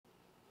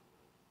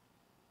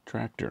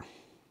tractor.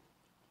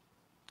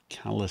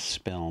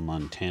 Kalispell,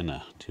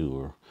 Montana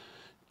to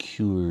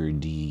Coeur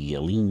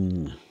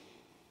Alene,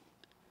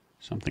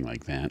 something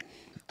like that,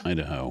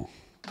 Idaho.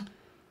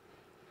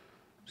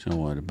 So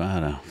what,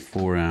 about a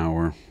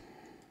 4-hour,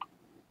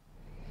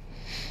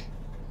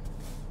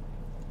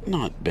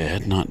 not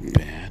bad, not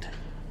bad.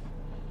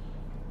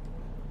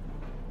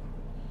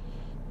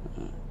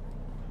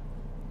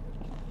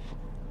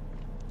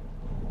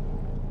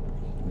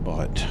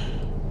 But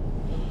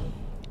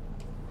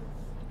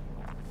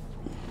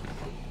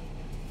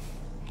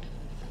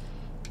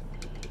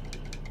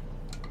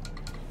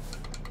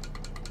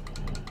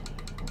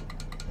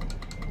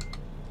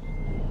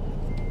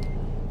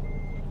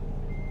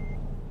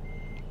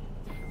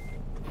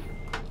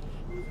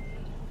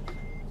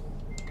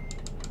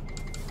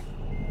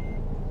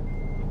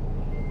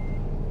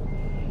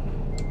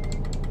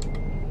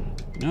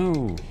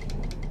no.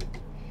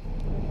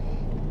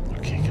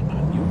 Okay, come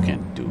on, you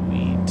can do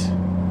it.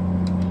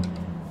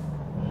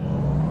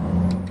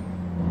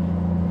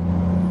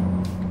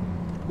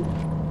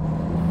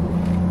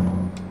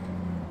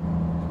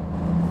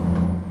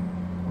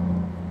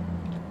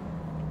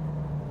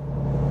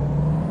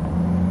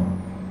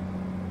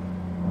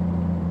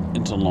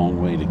 It's a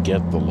long way to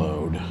get the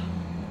load.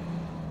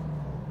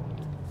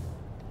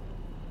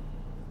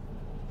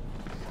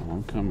 Well,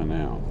 I'm coming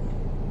out.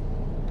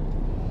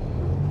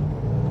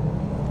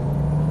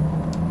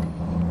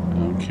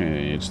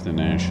 Okay, it's the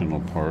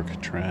national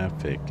park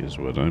traffic is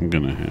what I'm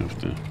gonna have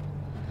to,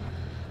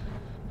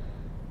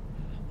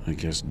 I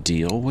guess,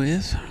 deal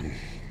with.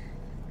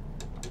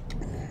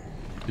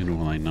 And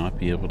will I not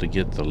be able to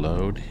get the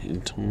load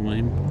in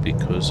time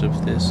because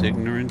of this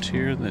ignorance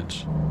here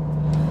that's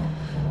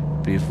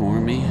before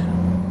me?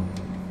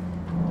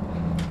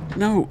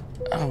 No!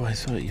 Oh, I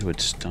thought you would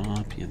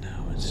stop, you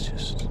know, it's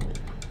just,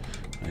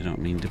 I don't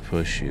mean to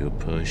push you.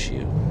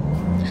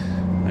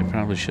 I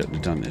probably shouldn't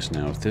have done this.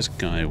 Now, if this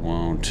guy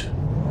won't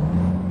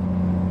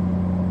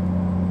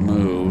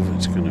move,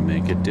 it's going to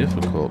make it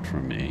difficult for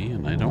me,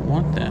 and I don't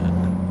want that.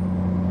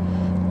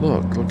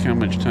 Look how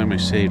much time I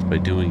saved by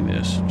doing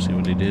this. See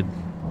what he did?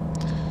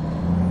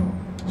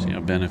 See how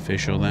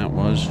beneficial that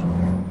was?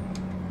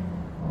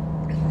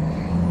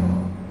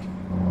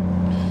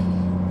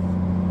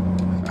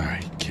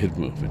 Alright, get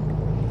moving.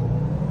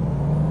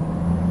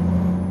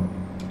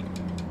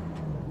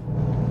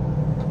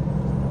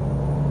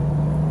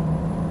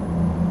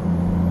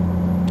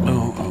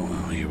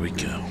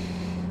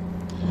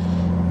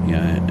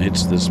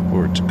 It's the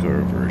sports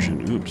car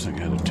version. Oops, I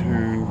gotta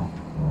turn.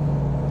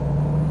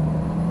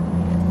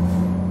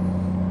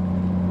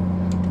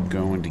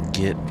 Going to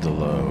get the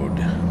load.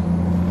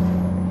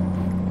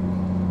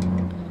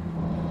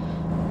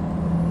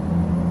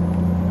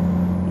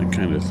 I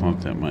kind of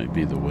thought that might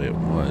be the way it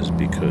was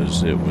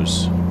because it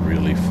was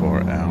really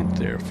far out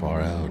there.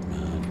 Far out,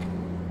 man.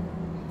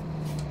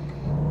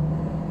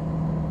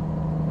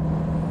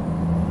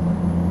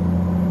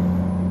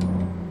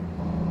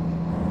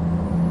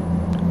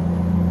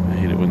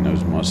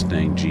 Those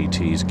Mustang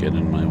GTs get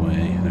in my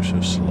way. They're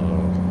so slow.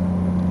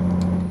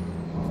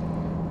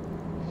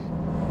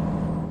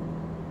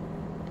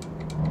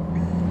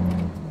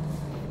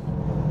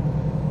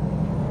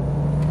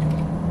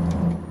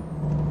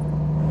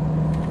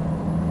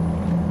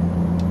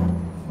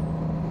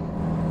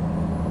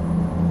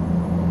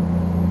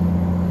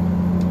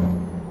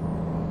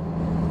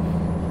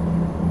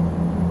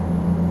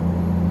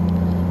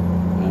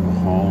 I'm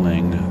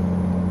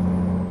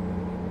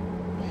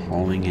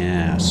hauling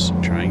ass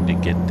trying to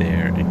get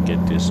there and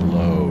get this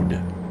load.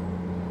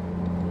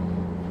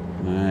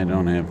 I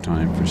don't have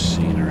time for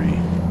scenery.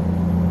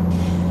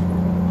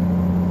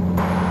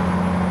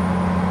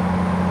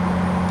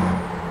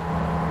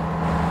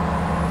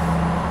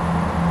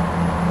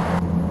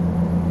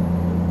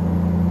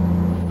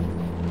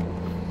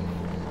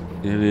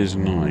 It is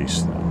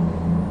nice though.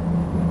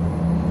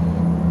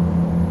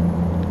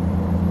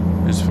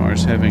 As far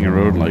as having a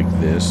road like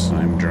this,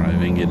 I'm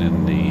driving it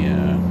in the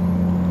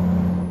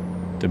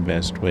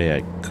best way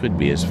I could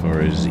be as far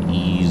as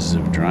ease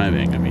of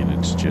driving. I mean,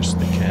 it's just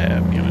the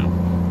cab, you know.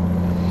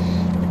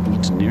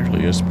 It's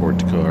nearly a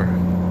sports car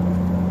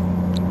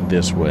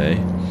this way.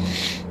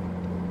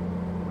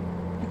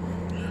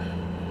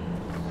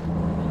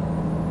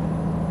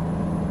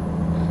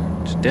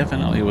 It's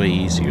definitely way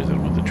easier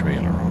than with the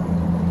trailer.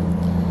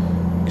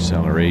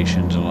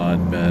 Acceleration's a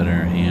lot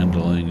better,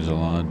 handling's a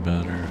lot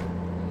better.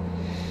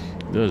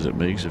 It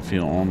makes it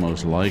feel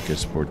almost like a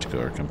sports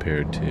car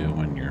compared to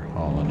when you're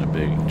hauling a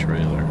big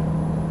trailer.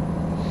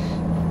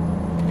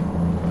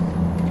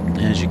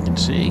 As you can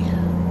see,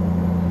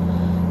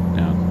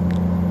 now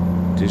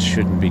this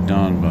shouldn't be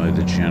done by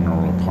the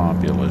general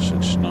populace.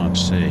 It's not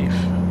safe.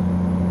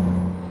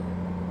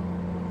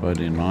 But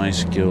in my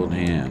skilled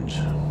hands,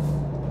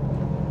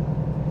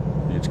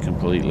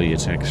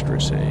 it's extra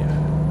safe.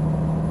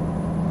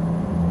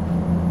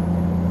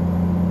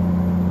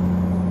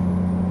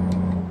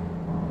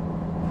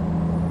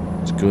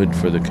 Good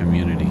for the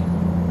community.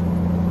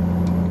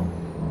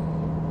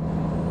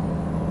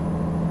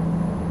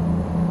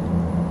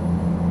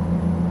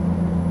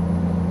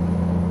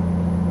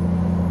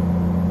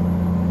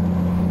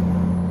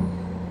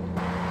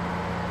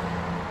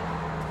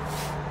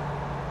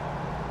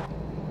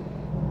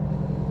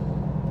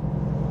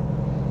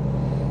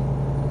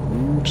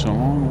 It's a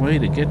long way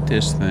to get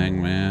this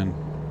thing, man.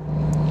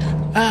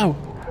 Ow!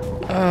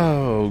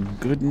 Oh,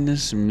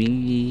 goodness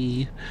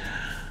me.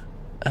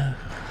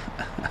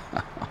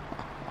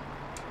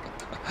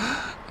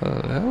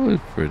 Oh, that was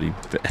pretty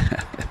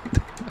bad.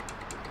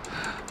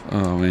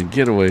 Oh, man,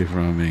 get away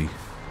from me.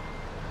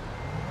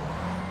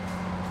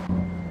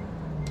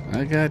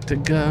 I got to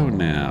go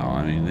now.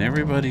 I mean,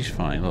 everybody's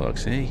fine. Look,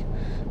 see?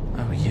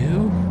 Oh,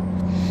 you?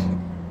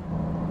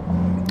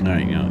 All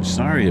right, you know,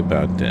 sorry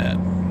about that.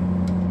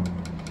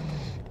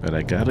 But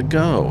I gotta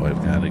go.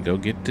 I've gotta go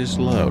get this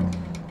load.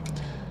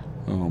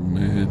 Oh,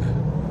 man.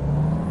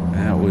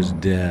 That was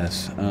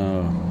death.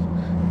 Oh,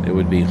 they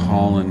would be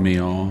hauling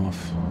me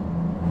off.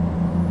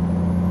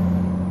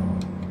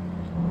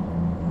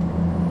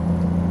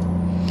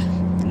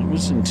 It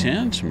was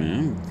intense,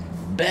 man.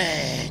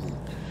 Bang!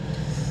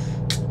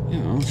 You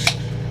know.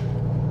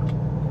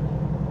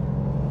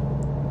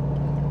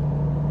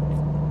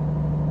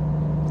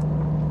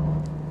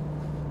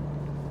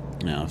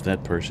 Now, if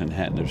that person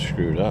hadn't have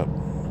screwed up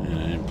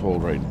and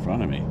pulled right in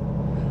front of me,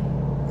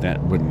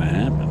 that wouldn't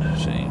have happened,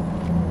 see?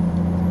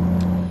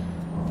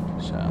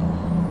 So,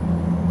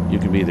 you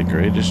can be the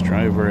greatest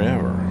driver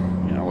ever,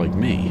 you know, like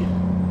me.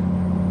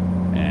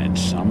 And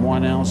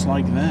someone else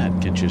like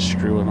that can just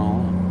screw it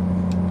all up.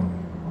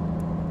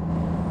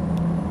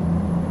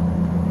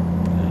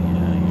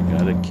 Yeah, you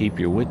gotta keep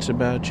your wits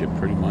about you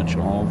pretty much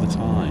all the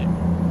time.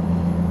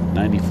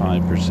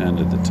 95%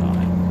 of the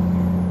time.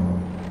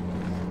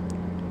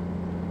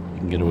 You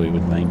can get away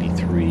with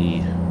 93,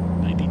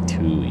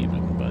 92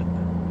 even, but...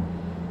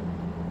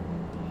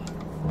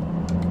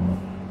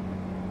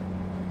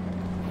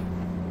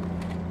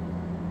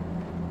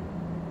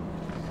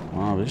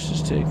 Wow, this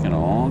is taking a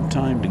long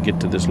time to get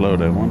to this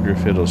load. I wonder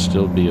if it'll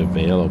still be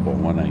available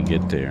when I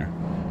get there.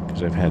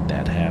 Because I've had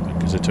that happen.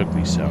 Because it took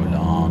me so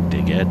long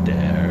to get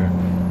there.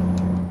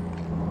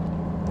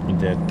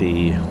 That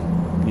the,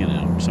 you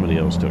know, somebody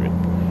else took it.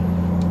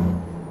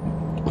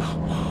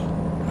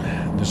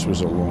 This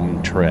was a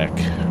long trek.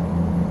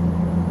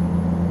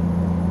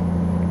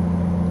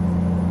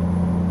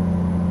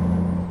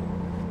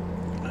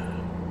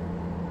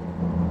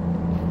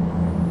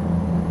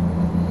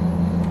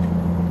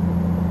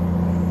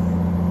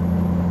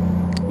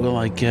 Will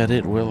I get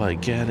it? Will I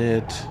get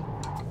it?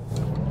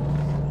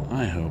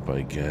 I hope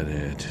I get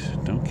it.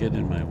 Don't get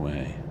in my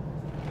way.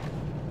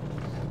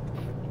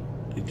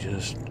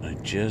 I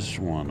just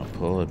want to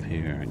pull up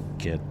here and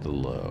get the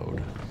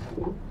load.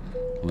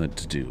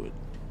 Let's do it.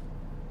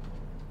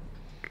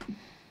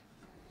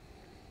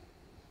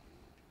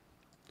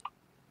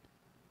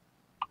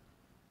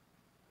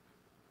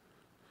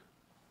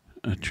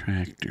 A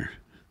tractor.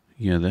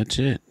 Yeah, that's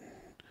it.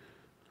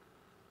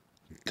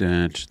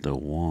 That's the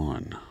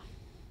one.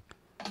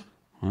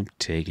 I'm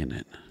taking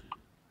it.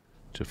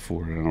 It's a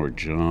 4-hour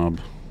job.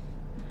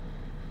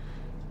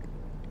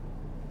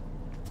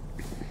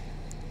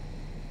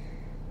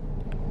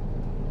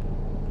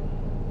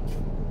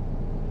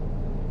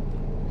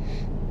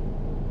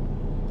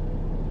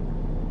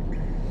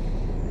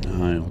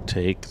 I'll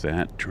take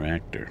that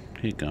tractor.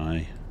 Hey,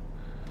 guy.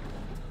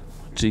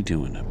 What's he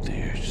doing up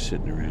there?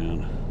 Sitting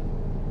around.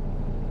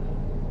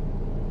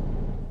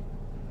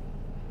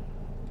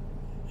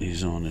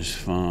 He's on his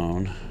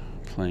phone,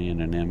 playing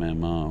an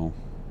MMO.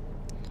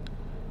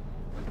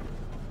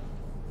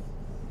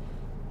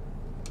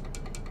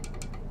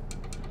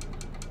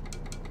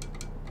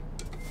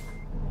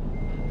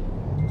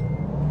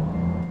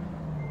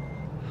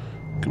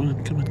 Come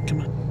on, come on, come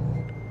on.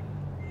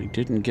 I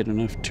didn't get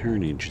enough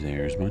turnage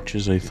there as much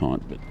as I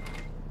thought, but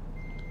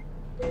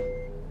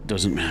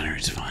doesn't matter,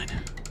 it's fine.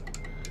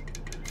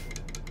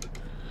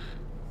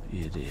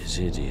 It is,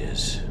 it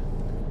is.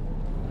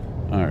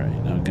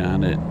 Alright, I've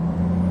got it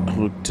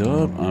hooked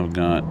up. I've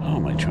got, oh,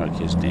 my truck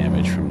is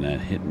damaged from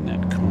that hitting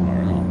that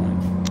car. Oh my,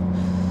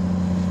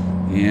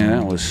 yeah,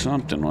 that was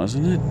something,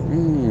 wasn't it?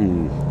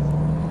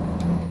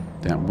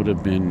 That would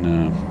have been,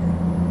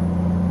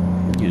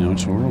 you know,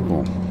 it's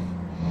horrible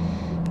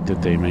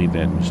that they made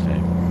that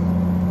mistake.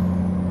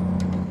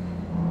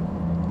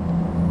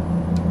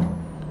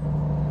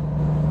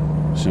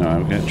 So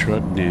I've got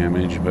truck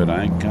damage, but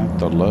I got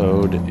the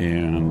load,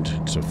 and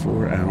it's a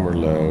 4-hour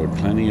load,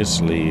 plenty of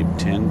sleep,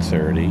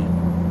 10:30.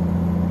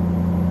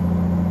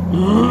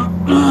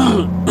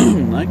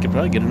 I could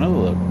probably get another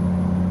load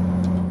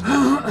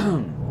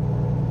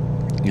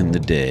in the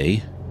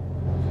day.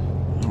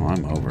 Oh,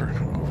 I'm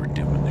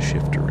overdoing the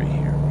shiftery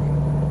here.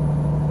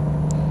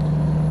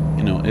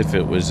 You know, if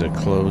it was a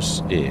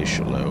close-ish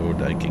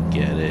load, I could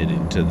get it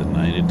into the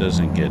night. It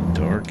doesn't get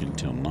dark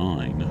until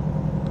 9.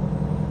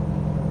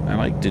 I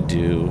like to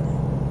do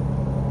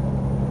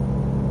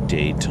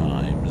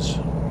daytimes.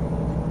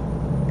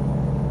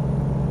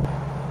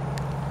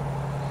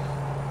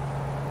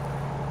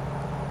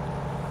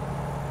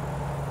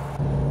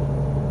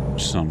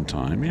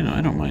 Sometime, you know,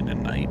 I don't mind a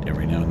night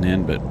every now and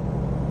then, but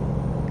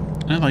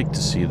I like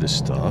to see the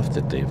stuff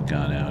that they've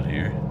got out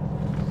here.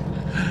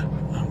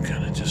 I'm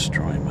gonna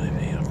destroy my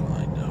vehicle,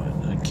 I know it.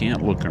 I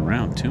can't look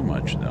around too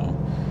much, though.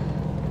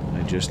 I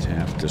I just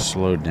have to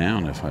slow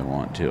down if I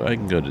want to. I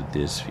can go to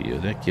this view.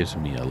 That gives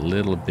me a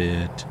little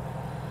bit.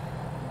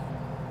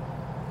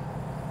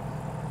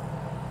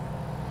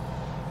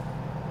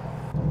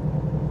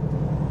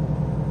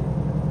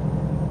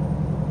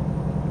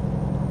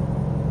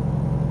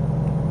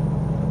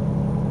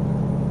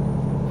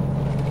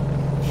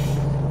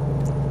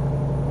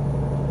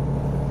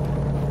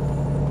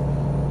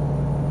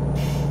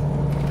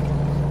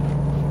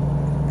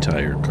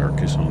 Tire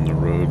carcass on the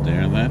road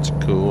there. That's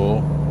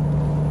cool.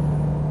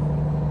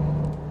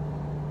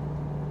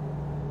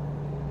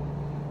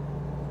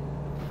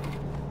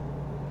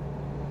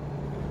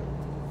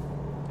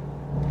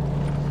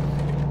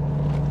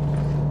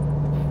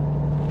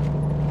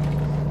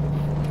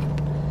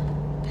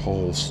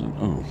 Paulson.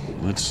 Oh,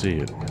 let's see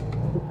it.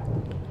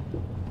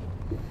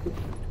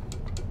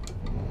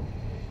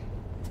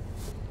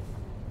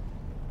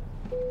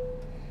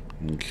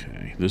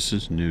 Okay, this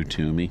is new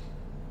to me.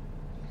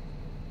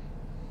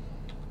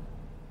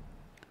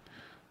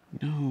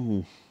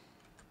 No.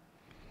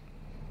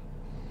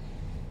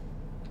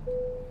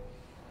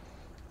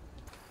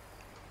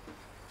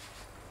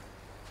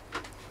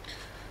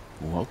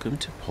 Welcome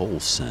to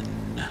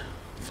Polson,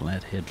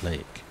 Flathead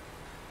Lake.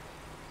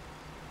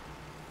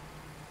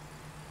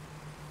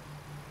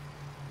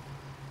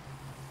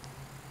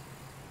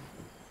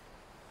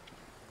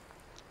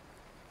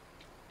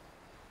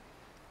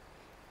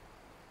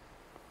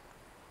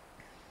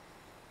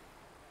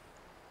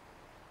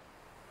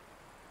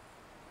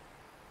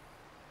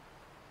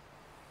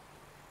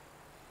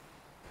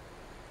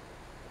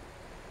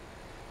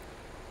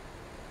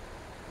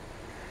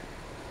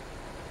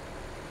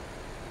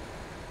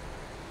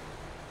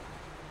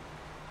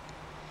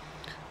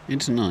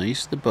 It's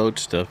nice. The boat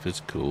stuff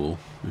is cool.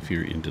 If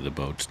you're into the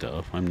boat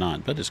stuff. I'm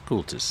not, but it's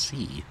cool to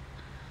see.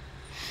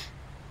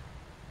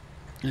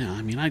 Yeah,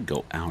 I mean, I'd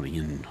go out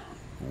in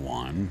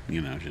one, you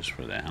know, just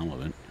for the hell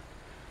of it.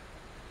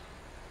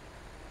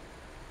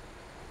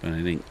 But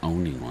I think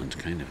owning one's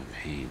kind of a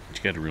pain.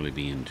 You got to really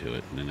be into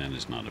it, and then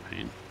it's not a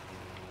pain.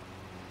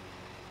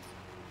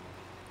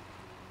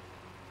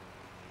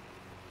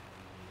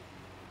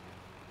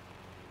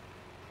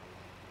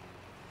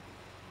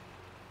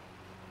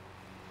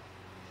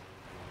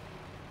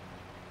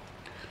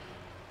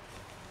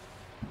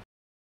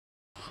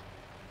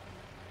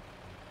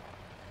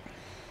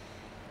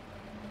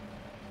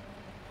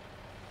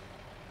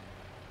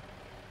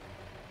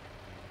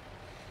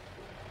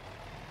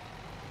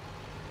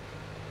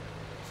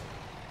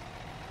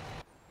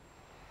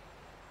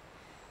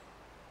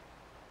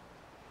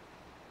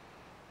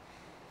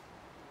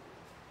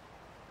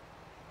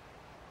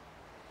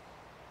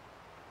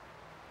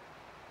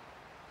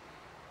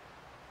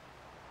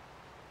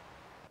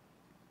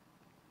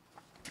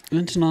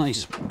 It's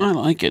nice. I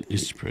like it.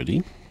 It's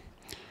pretty.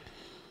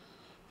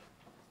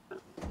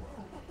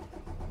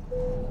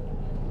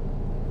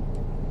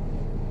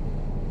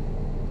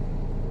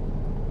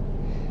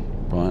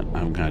 But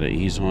I've got to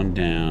ease on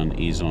down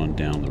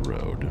the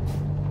road.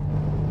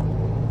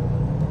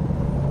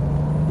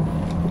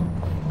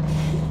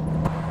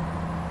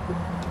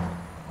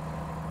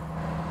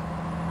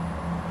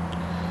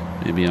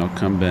 Maybe I'll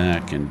come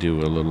back and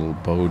do a little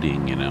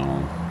boating, you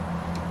know.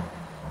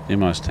 They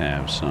must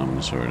have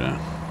some sort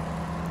of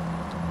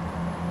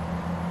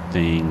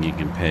thing you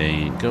can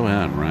pay and go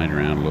out and ride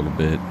around a little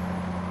bit.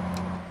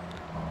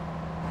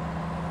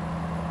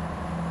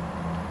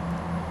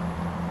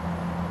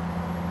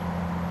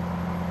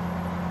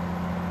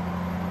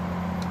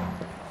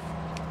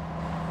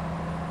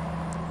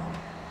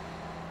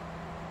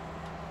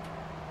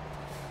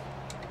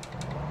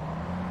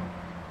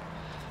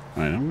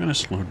 Alright, I'm going to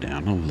slow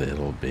down a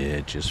little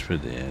bit just for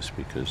this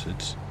because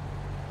it's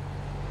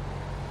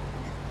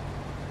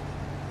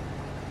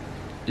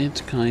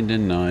kind of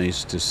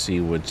nice to see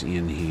what's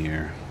in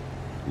here.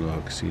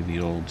 Look, see the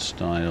old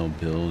style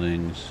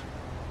buildings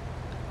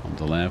on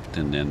the left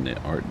and then the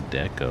Art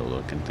Deco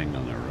looking thing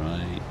on the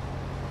right.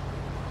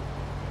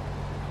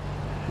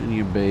 And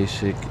your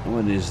basic,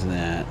 what is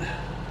that?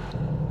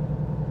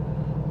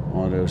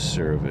 Auto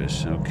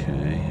service,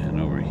 okay. And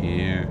over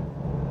here,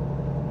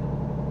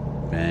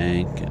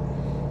 bank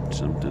and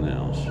something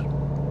else.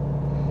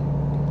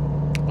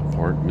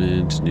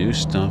 Apartments, new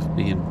stuff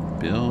being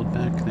built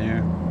back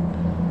there.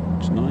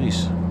 It's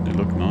nice. They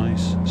look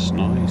nice. It's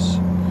nice.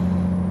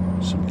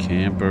 Some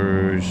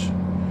campers.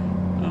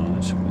 Oh,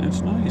 it's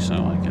nice. I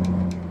like it.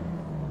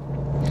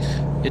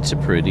 It's a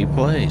pretty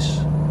place.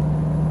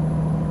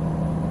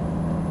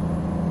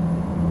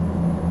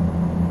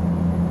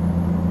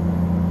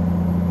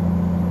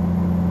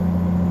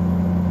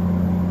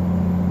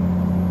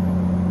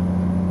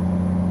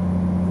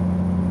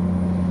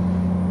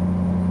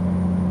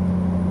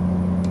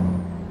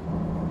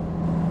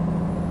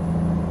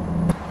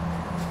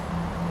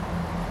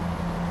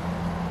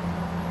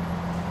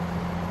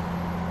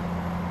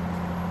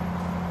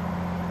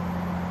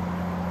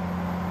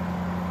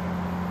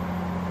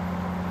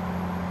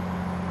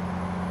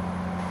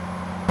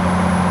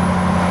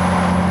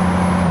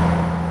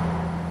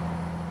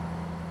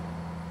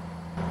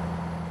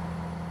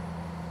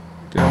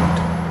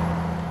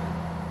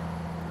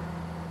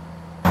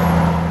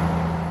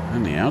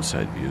 And the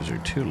outside views are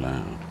too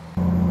loud.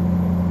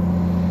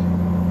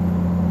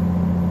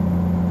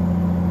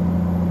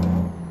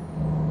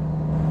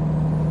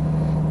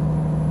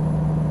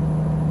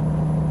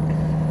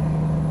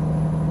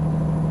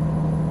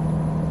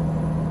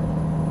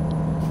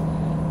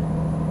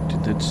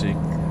 Did that say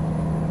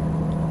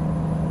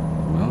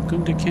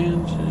welcome to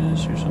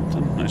Kansas or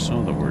something? I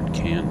saw the word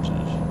Kansas.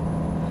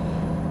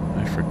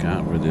 I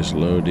forgot where this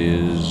load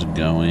is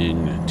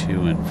going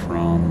to and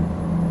from.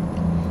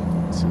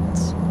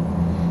 Since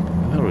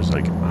I thought it was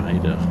like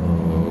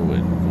Idaho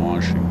and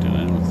Washington.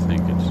 I don't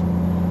think it's.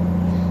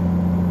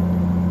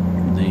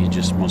 They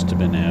just must have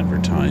been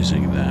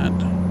advertising that.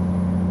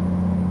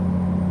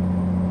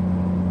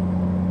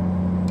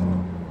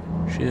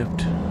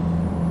 Shift.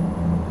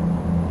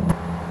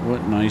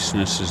 What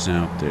niceness is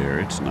out there?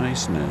 It's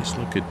niceness.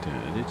 Look at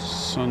that. It's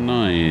so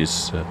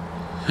nice.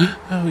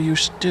 Oh, you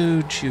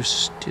stooge, you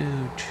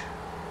stooge.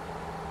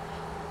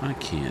 I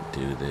can't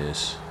do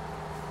this.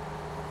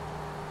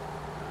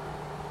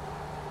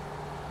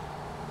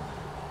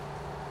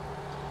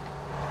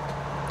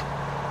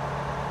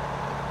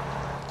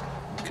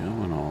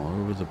 Going all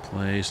over the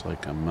place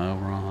like a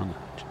moron.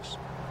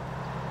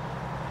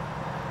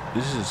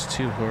 This is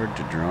too hard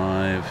to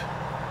drive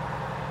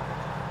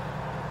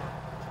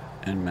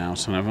and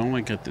mouse, and I've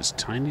only got this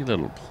tiny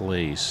little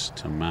place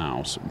to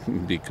mouse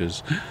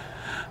because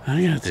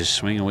I got this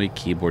swing away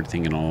keyboard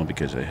thing and all,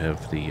 because I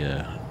have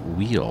the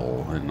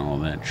wheel and all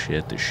that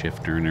shit, the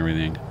shifter and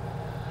everything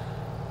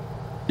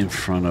in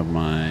front of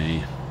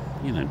my,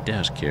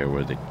 desk here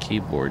where the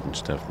keyboard and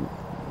stuff.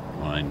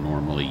 Well, I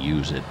normally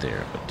use it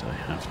there, but I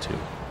have to.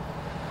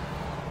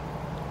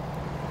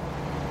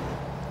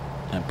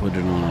 I put it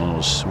on a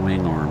little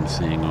swing arm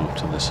thing off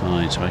to the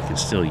side so I can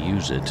still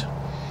use it.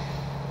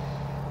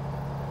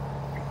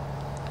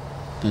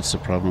 That's the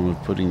problem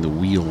with putting the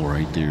wheel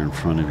right there in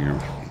front of you.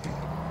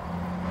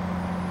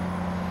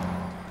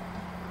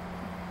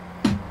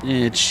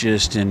 It's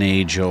just an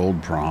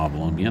age-old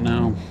problem, you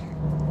know?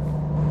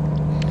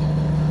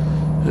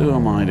 Who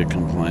am I to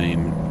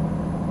complain?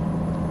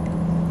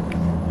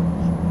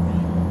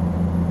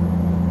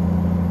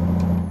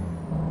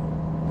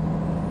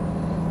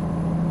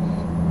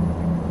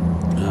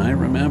 I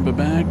remember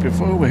back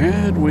before we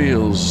had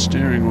wheels,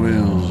 steering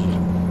wheels.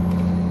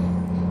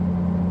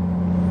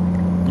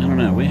 I don't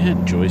know, we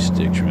had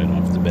joysticks right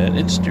off the bat.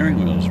 And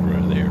steering wheels were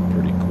there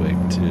pretty quick,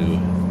 too.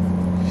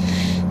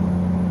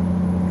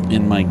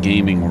 In my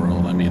gaming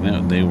world, I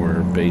mean, they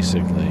were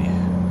basically...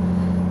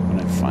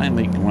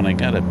 When I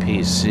got a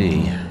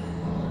PC,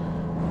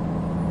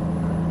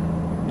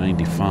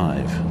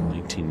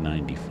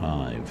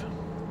 1995,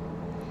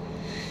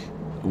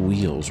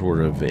 wheels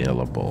were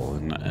available,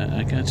 and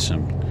I got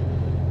some.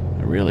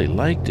 I really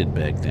liked it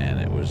back then.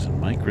 It was a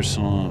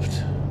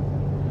Microsoft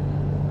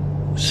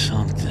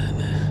something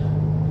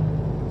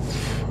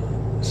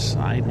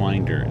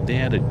Sidewinder. They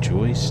had a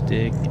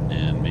joystick,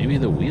 and maybe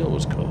the wheel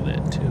was called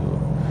that too.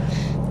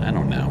 I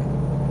don't know.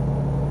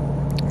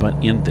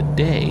 But in the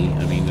day,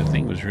 I mean, the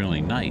thing was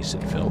really nice.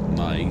 It felt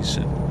nice,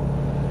 and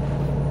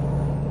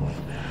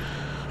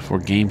for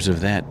games of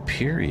that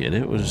period,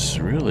 it was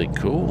really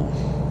cool.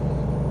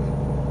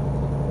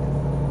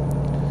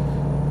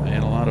 I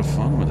had a lot of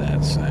fun with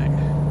that thing.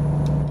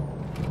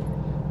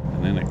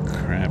 And then it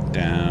crapped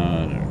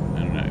out. I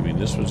don't know. I mean,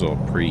 this was all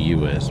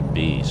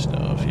pre-USB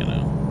stuff, you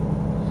know.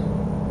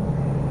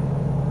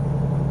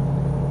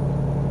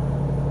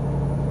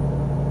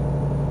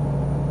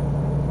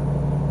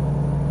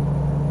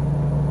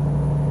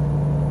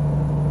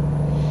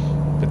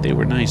 They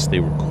were nice.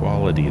 They were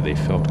quality. They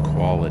felt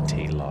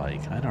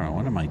quality-like. I don't know.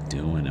 What am I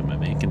doing? Am I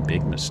making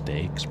big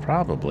mistakes?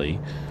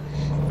 Probably.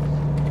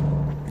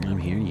 I'm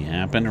here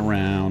yapping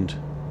around.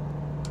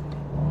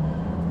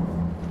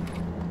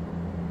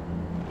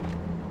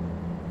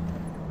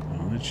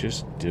 Well, let's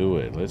just do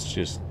it. Let's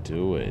just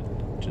do it.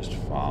 Just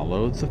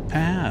follow the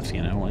path.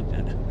 You know,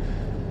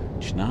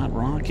 it's not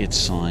rocket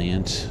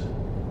science.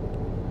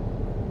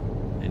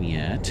 And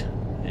yet.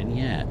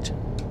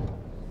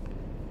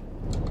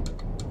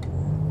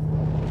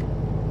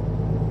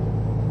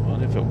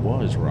 If it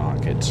was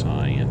rocket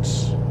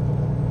science.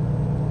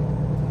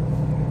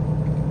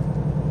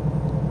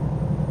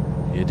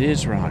 It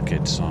is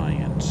rocket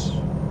science.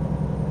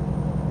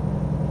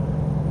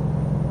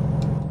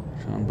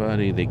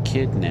 Somebody, they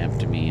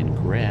kidnapped me and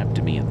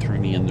grabbed me and threw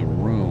me in the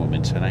room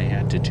and said I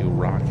had to do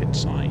rocket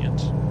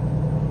science.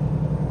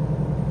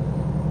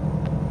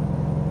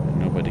 And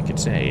nobody could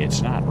say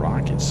it's not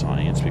rocket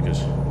science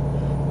because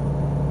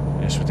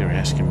that's what they were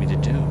asking me to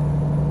do.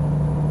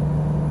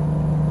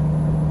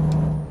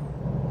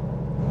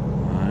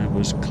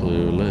 Was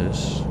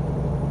clueless.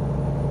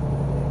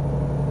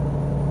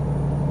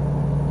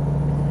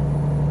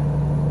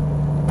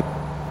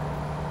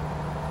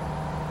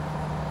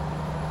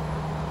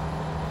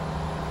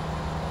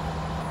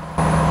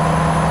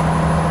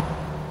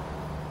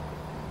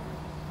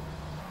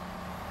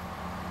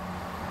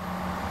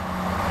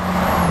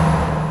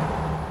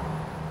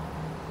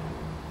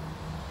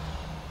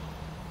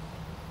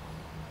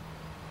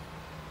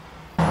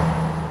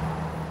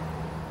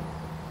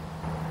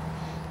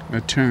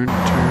 Turn.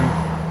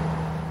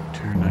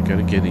 I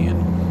gotta get in.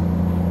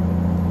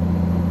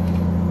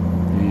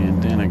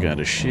 And then I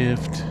gotta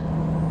shift.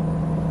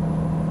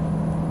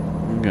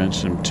 I've got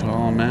some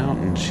tall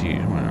mountains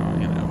here. Well,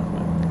 you know,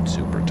 not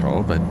super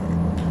tall, but,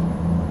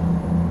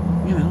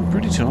 you know,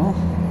 pretty tall.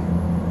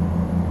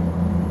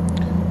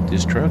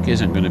 This truck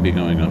isn't going to be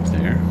going up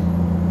there.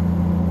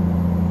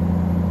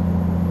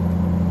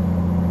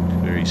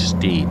 It's very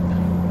steep.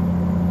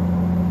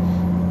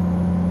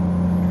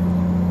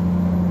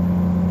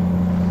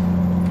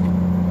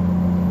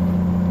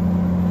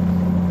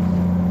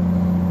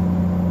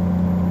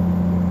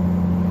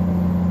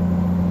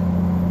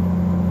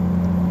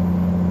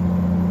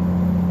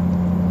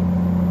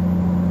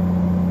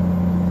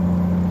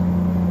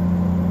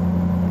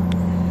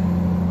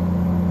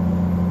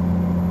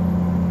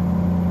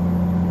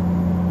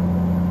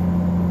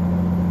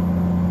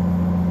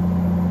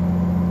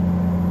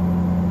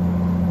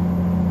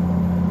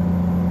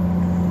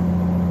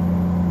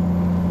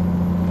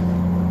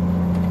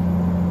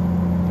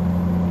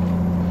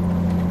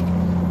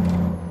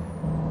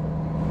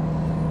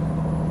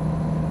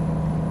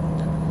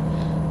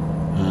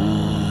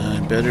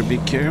 Better be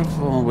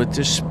careful with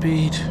this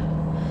speed.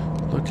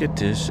 Look at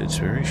this, it's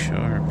very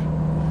sharp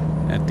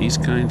at these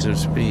kinds of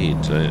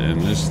speeds, and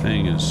this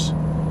thing is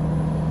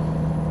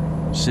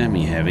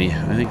semi-heavy.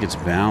 I think it's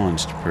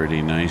balanced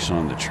pretty nice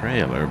on the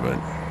trailer, but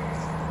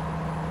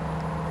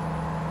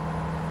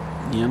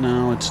you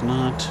know, it's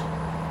not.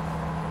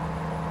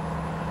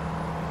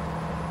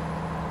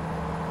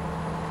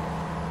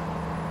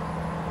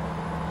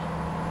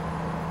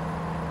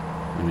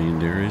 I mean,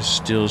 there is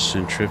still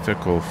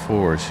centrifugal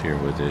force here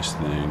with this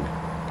thing.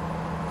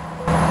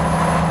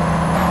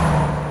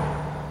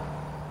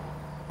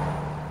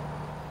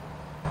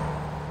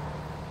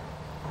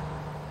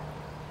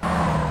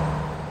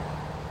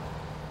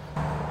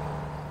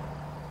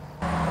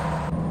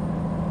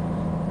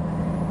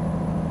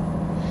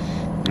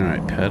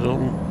 Alright,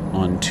 pedal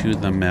onto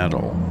the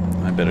metal.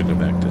 I better go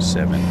back to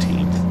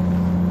 17th.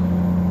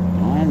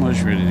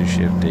 Almost ready to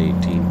shift to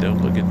 18th, though.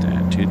 Look at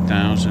that.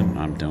 2,000.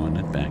 I'm doing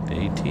it back to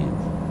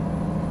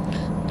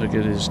 18th. Look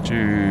at his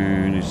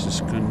turn. Is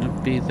this gonna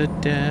be the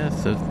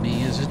death of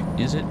me? Is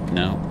it?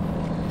 No.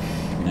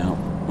 No.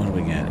 What do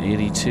we got?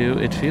 82.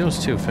 It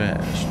feels too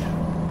fast.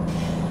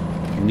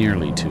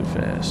 Nearly too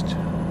fast.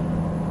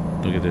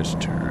 Look at this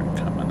turn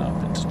coming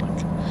up. It's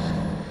like...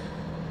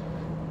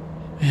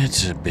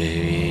 it's a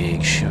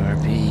big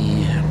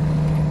Sharpie.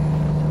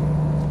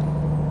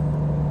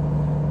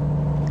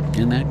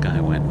 And that guy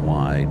went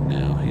wide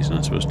now. He's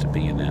not supposed to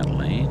be in that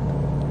lane.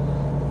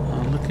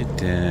 Oh, look at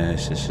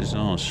this. This is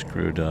all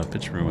screwed up.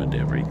 It's ruined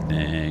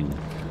everything.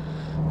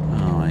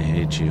 Oh, I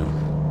hate you.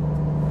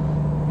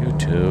 You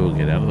too.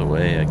 Get out of the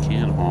way. I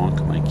can't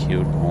honk my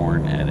cute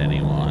horn at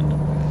anyone.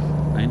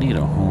 I need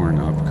a horn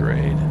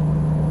upgrade.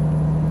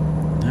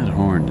 That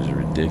horn is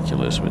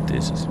ridiculous with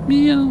this. It's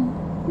meow,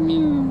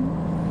 meow.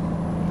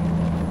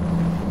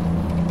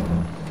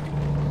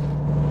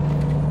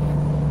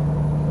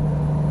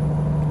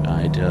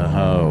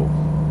 Idaho.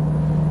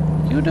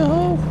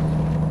 Idaho?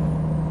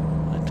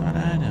 I thought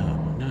Idaho.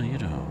 No,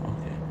 Idaho.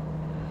 Okay.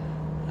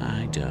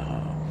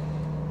 Idaho.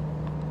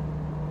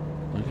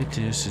 Look at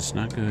this. It's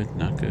not good.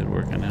 Not good.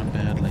 Working out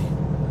badly.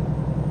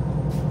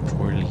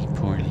 Poorly.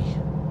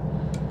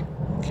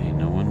 Okay,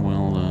 no one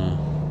will,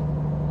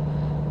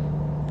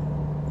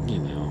 you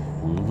know,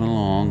 move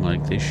along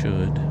like they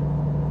should.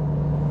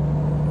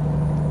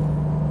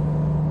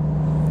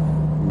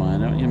 Why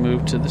don't you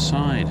move to the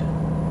side?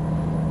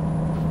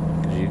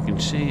 You can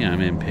see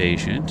I'm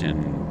impatient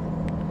and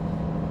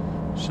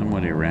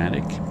somewhat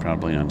erratic,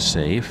 probably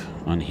unsafe,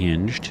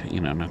 unhinged.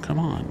 You know, now come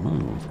on,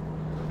 move.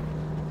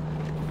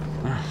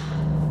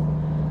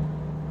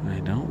 I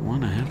don't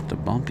want to have to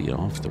bump you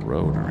off the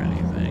road or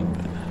anything,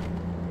 but...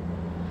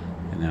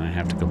 and then I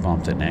have to go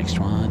bump the next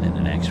one, and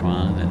the next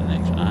one, and the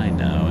next one. I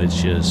know,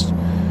 it's just...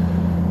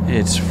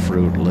 it's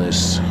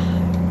fruitless.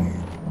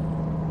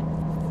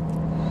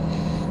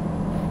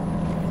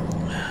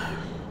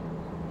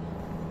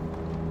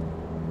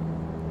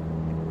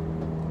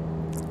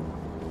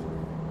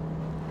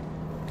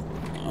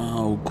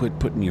 Quit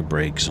putting your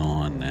brakes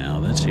on now.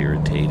 That's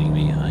irritating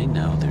me. I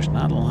know there's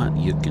not a lot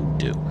you can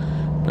do.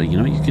 But you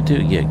know what you could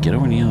do? Yeah, get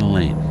over in the other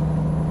lane.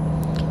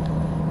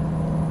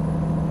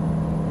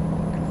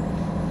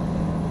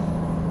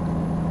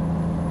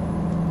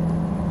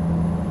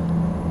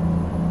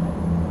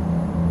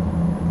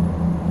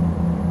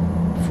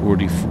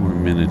 "44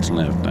 minutes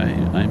left.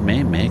 I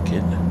may make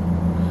it.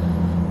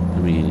 I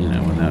mean, you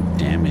know, without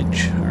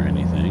damage or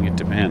anything. It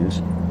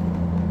depends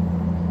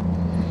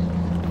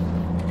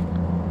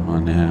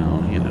on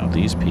how, you know,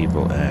 these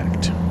people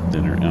act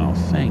that are, oh,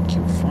 thank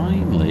you,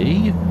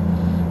 finally.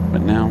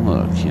 But now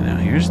look, you know,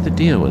 here's the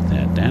deal with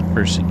that. That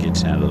person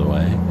gets out of the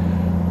way,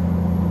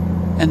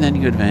 and then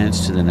you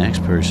advance to the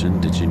next person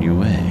that's in your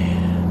way.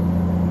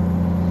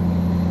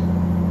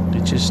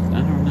 It just,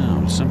 I don't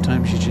know,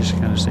 sometimes you just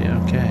gotta say,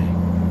 okay,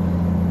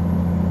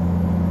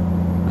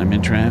 I'm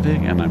in traffic,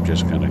 and I'm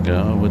just gonna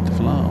go with the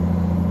flow.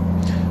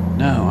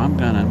 no, I'm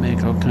gonna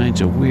make all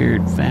kinds of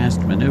weird, fast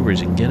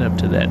maneuvers and get up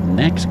to that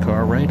next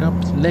car right up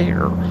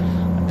there.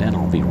 And then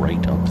I'll be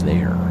right up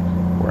there,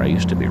 where I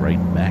used to be right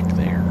back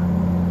there.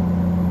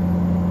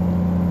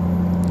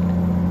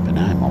 But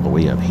now I'm all the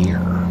way up here.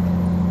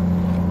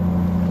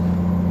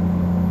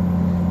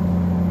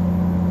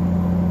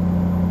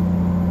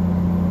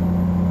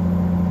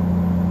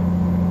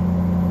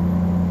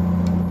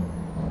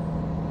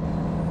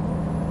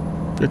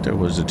 But there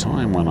was a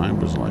time when I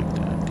was like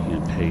that,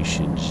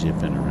 impatient,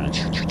 zipping around.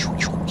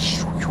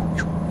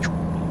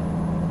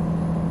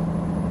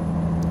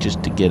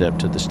 Just to get up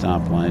to the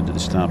stop line, to the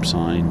stop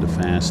sign, the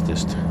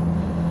fastest.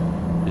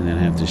 And then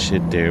have to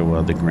sit there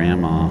while the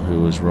grandma,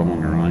 who was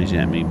rolling her eyes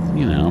at me,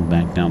 you know,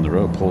 back down the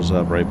road, pulls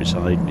up right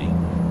beside me.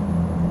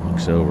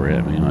 Looks over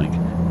at me like,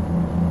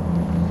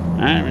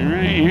 I'm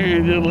right here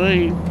at the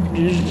light,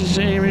 just the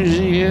same as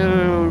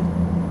you,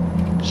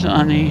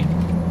 Sonny.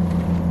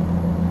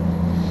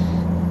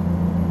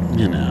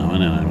 You know,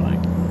 and then I'm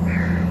like,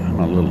 I'm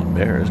a little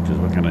embarrassed, because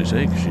what can I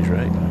say? Because she's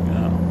right. I'm like,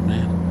 oh,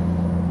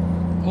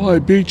 man. Well, I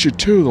beat you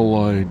to the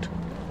light,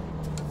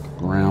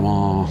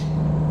 Grandma.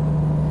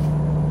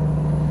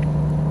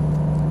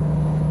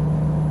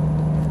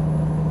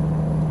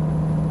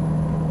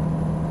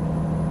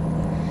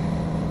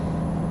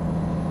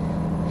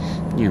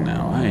 You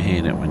know, I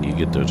hate it when you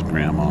get those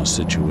grandma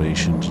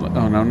situations. Like,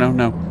 oh, no, no,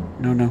 no,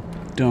 no, no.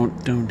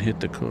 Don't hit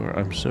the car.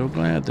 I'm so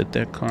glad that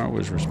that car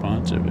was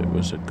responsive. It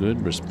was a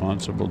good,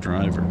 responsible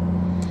driver.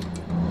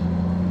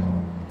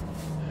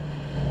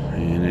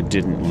 And it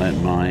didn't let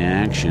my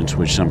actions,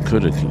 which some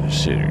could have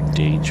considered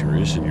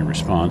dangerous and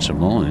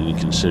irresponsible and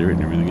inconsiderate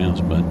and everything else,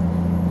 but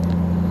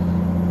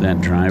that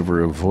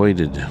driver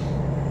avoided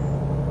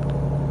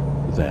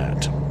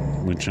that,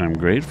 which I'm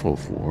grateful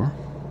for.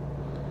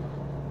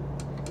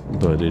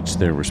 But it's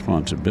their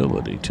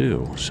responsibility,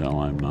 too, so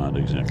I'm not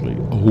exactly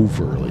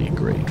overly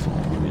grateful.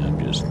 I mean, I'm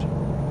just,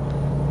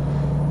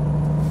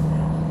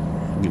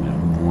 you know,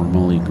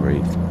 normally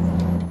grateful.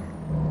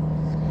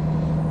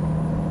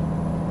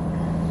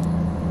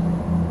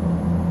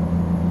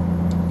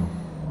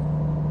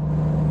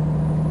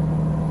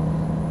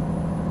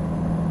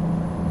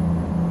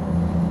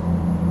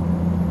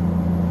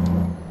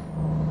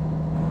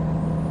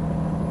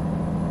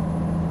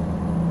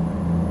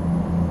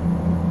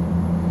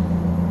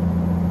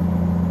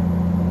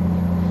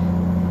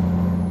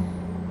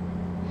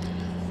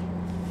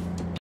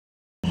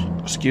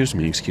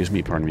 Excuse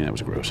me, pardon me, that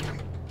was gross.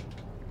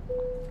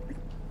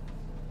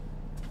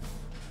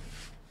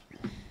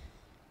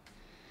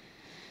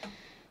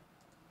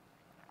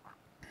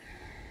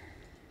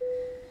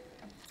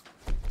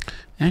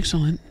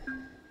 Excellent.